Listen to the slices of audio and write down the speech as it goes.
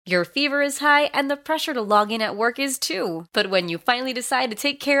Your fever is high, and the pressure to log in at work is too. But when you finally decide to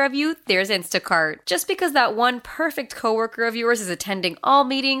take care of you, there's Instacart. Just because that one perfect coworker of yours is attending all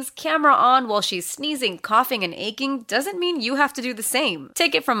meetings, camera on while she's sneezing, coughing, and aching, doesn't mean you have to do the same.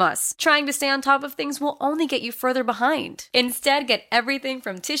 Take it from us. Trying to stay on top of things will only get you further behind. Instead, get everything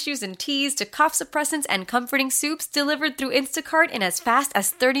from tissues and teas to cough suppressants and comforting soups delivered through Instacart in as fast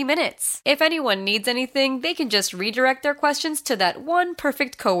as 30 minutes. If anyone needs anything, they can just redirect their questions to that one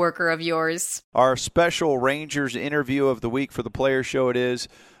perfect coworker of yours. Our special Rangers interview of the week for the Player Show, it is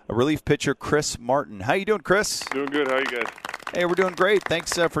a relief pitcher, Chris Martin. How you doing, Chris? Doing good. How you guys? Hey, we're doing great.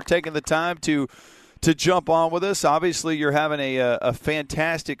 Thanks for taking the time to jump on with us. Obviously, you're having a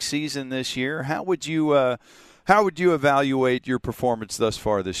fantastic season this year. How would you evaluate your performance thus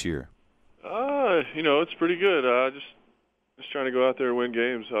far this year? It's pretty good. Just trying to go out there and win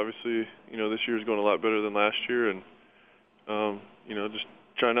games. Obviously, this year's going a lot better than last year, and just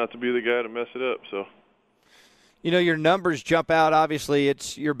try not to be the guy to mess it up. So, your numbers jump out. Obviously,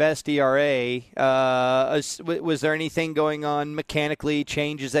 it's your best ERA. Was there anything going on mechanically,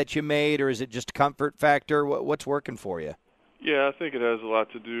 changes that you made, or is it just a comfort factor? What's working for you? Yeah, I think it has a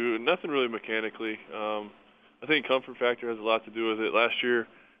lot to do. Nothing really mechanically. I think comfort factor has a lot to do with it. Last year,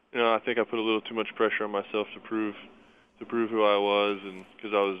 I think I put a little too much pressure on myself to prove who I was, and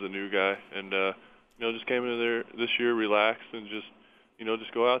because I was the new guy, and just came into there this year relaxed and just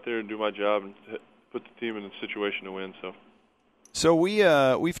go out there and do my job and put the team in a situation to win. So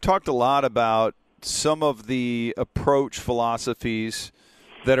we've talked a lot about some of the approach philosophies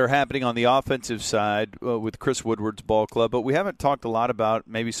that are happening on the offensive side with Chris Woodward's ball club, but we haven't talked a lot about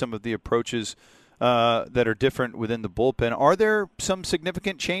maybe some of the approaches that are different within the bullpen. Are there some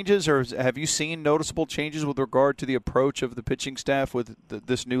significant changes, or have you seen noticeable changes with regard to the approach of the pitching staff with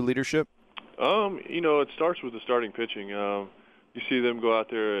this new leadership? It starts with the starting pitching. You see them go out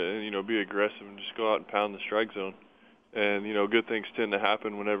there and, be aggressive and just go out and pound the strike zone. And, good things tend to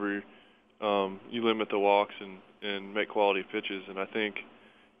happen whenever you limit the walks and make quality pitches. And I think,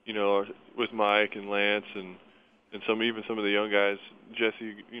 with Mike and Lance and some of the young guys,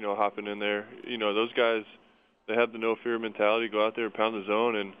 Jesse, hopping in there, those guys, they have the no-fear mentality, go out there and pound the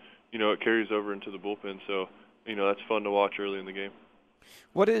zone, and, it carries over into the bullpen. So, that's fun to watch early in the game.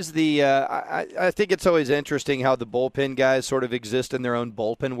 What is the I think it's always interesting how the bullpen guys sort of exist in their own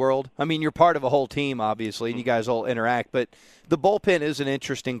bullpen world. I mean, you're part of a whole team, obviously, and you guys all interact, but the bullpen is an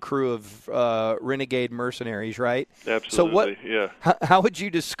interesting crew of renegade mercenaries, right? Absolutely, yeah. How would you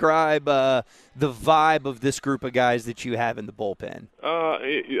describe the vibe of this group of guys that you have in the bullpen?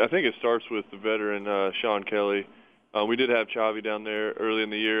 I think it starts with the veteran Sean Kelly. We did have Chavi down there early in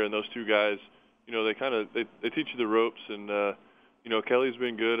the year, and those two guys, they teach you the ropes, and Kelly's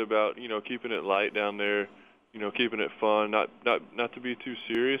been good about, keeping it light down there, keeping it fun, not to be too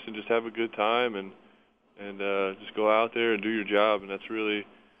serious, and just have a good time and just go out there and do your job. And that's really,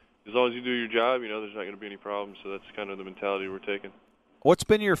 as long as you do your job, there's not going to be any problems. So that's kind of the mentality we're taking. What's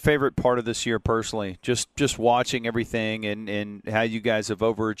been your favorite part of this year personally? Just watching everything and how you guys have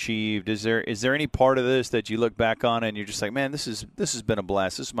overachieved. Is there any part of this that you look back on and you're just like, man, this has been a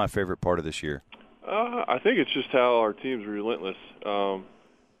blast. This is my favorite part of this year. I think it's just how our team's relentless.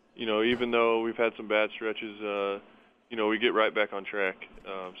 Even though we've had some bad stretches, we get right back on track.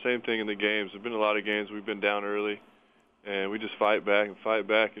 Same thing in the games. There've been a lot of games we've been down early, and we just fight back.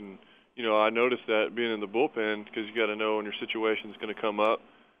 And, I noticed that being in the bullpen, because you got to know when your situation's going to come up.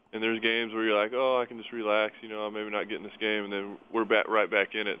 And there's games where you're like, I can just relax, I'm maybe not getting this game, and then we're right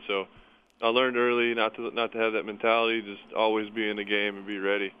back in it. So I learned early not to have that mentality, just always be in the game and be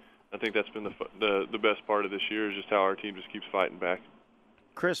ready. I think that's been the best part of this year, is just how our team just keeps fighting back.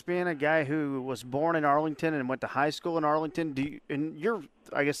 Chris, being a guy who was born in Arlington and went to high school in Arlington, and you're,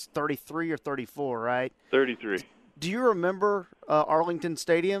 I guess, 33 or 34, right? 33. Do you remember Arlington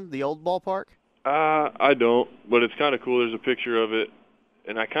Stadium, the old ballpark? I don't, but it's kind of cool. There's a picture of it,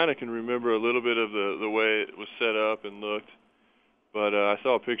 and I kind of can remember a little bit of the way it was set up and looked. But I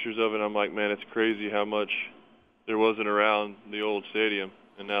saw pictures of it, and I'm like, man, it's crazy how much there wasn't around the old stadium.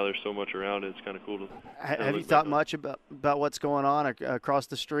 And now there's so much around it. It's kind of cool to have you thought much about what's going on across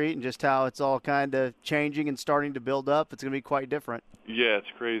the street and just how it's all kind of changing and starting to build up? It's going to be quite different. Yeah,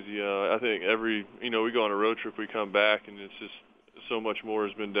 it's crazy. I think we go on a road trip, we come back, and it's just so much more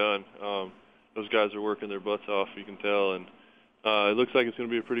has been done. Those guys are working their butts off, you can tell. And it looks like it's going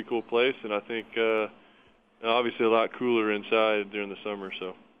to be a pretty cool place. And I think obviously a lot cooler inside during the summer.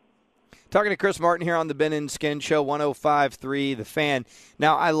 So. Talking to Chris Martin here on the Ben and Skin Show, 105.3 The Fan.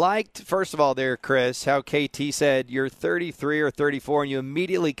 Now, I liked, first of all there, Chris, how KT said you're 33 or 34, and you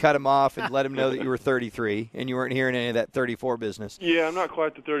immediately cut him off and let him know that you were 33, and you weren't hearing any of that 34 business. Yeah, I'm not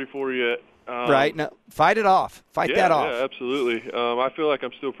quite the 34 yet. Right? No, fight it off. Fight that off. Yeah, absolutely. I feel like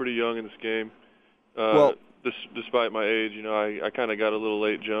I'm still pretty young in this game. Despite my age, I kind of got a little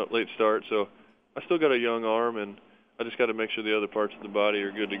late start, so I still got a young arm, and I just got to make sure the other parts of the body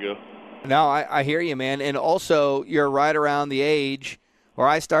are good to go. No, I hear you, man. And also, you're right around the age where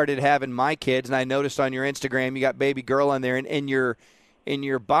I started having my kids, and I noticed on your Instagram you got baby girl on there, and in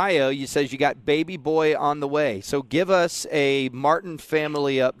your bio you says you got baby boy on the way. So give us a Martin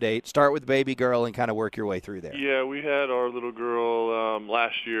family update. Start with baby girl and kind of work your way through there. Yeah, we had our little girl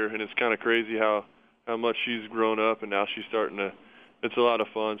last year, and it's kind of crazy how much she's grown up, and now she's starting to. It's a lot of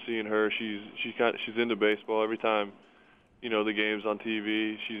fun seeing her. She's into baseball every time. The game's on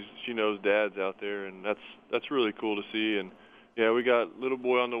TV. She knows Dad's out there, and that's really cool to see. And yeah, we got little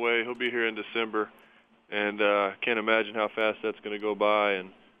boy on the way. He'll be here in December, and can't imagine how fast that's going to go by. And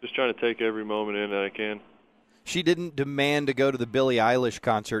just trying to take every moment in that I can. She didn't demand to go to the Billie Eilish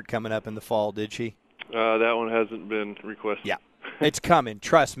concert coming up in the fall, did she? That one hasn't been requested. Yeah. It's coming,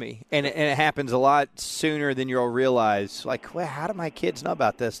 trust me. And it happens a lot sooner than you'll realize. Like, well, how do my kids know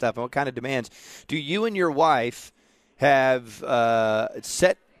about this stuff and what kind of demands? Do you and your wife have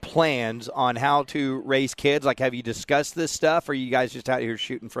set plans on how to raise kids? Like, have you discussed this stuff, or are you guys just out here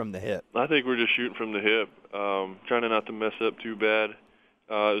shooting from the hip? I think we're just shooting from the hip, trying not to mess up too bad. It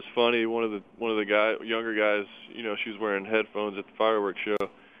was funny. One of the younger guys, she was wearing headphones at the fireworks show,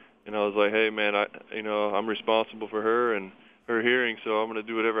 and I was like, "Hey, man, I'm responsible for her and her hearing, so I'm going to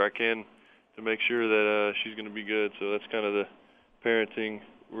do whatever I can to make sure that she's going to be good." So that's kind of the parenting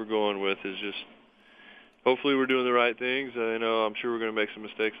we're going with, is just hopefully we're doing the right things. I'm sure we're going to make some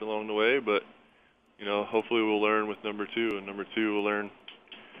mistakes along the way, but hopefully we'll learn with number two, and number two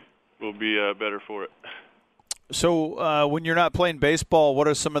we'll be better for it. So when you're not playing baseball, what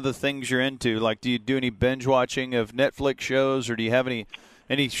are some of the things you're into? Like, do you do any binge watching of Netflix shows, or do you have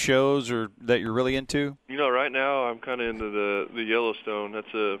any shows or that you're really into? Right now I'm kind of into the Yellowstone.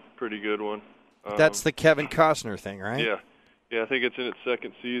 That's a pretty good one. That's the Kevin Costner thing, right? Yeah. I think it's in its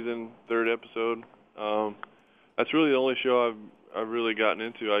second season, third episode. That's really the only show I've really gotten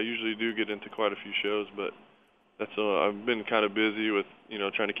into. I usually do get into quite a few shows, but I've been kind of busy with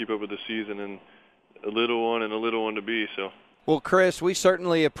trying to keep up with the season, and a little one to be. So. Well, Chris, we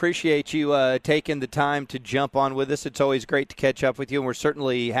certainly appreciate you taking the time to jump on with us. It's always great to catch up with you, and we're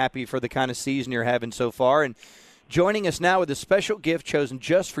certainly happy for the kind of season you're having so far. And joining us now with a special gift chosen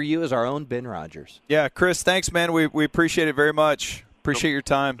just for you is our own Ben Rogers. Yeah, Chris, thanks, man. We appreciate it very much. Appreciate your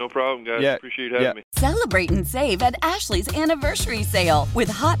time. No problem, guys. Yeah. Appreciate having me. Celebrate and save at Ashley's Anniversary Sale. With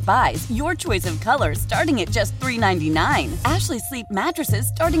Hot Buys, your choice of colors starting at just $3.99. Ashley Sleep mattresses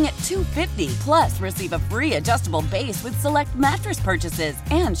starting at $2.50. Plus, receive a free adjustable base with select mattress purchases.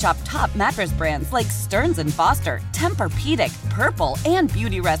 And shop top mattress brands like Stearns & Foster, Tempur-Pedic, Purple, and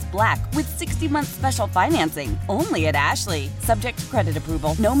Beautyrest Black with 60-month special financing. Only at Ashley. Subject to credit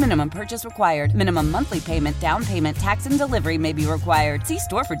approval. No minimum purchase required. Minimum monthly payment, down payment, tax, and delivery may be required. See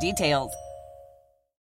store for details.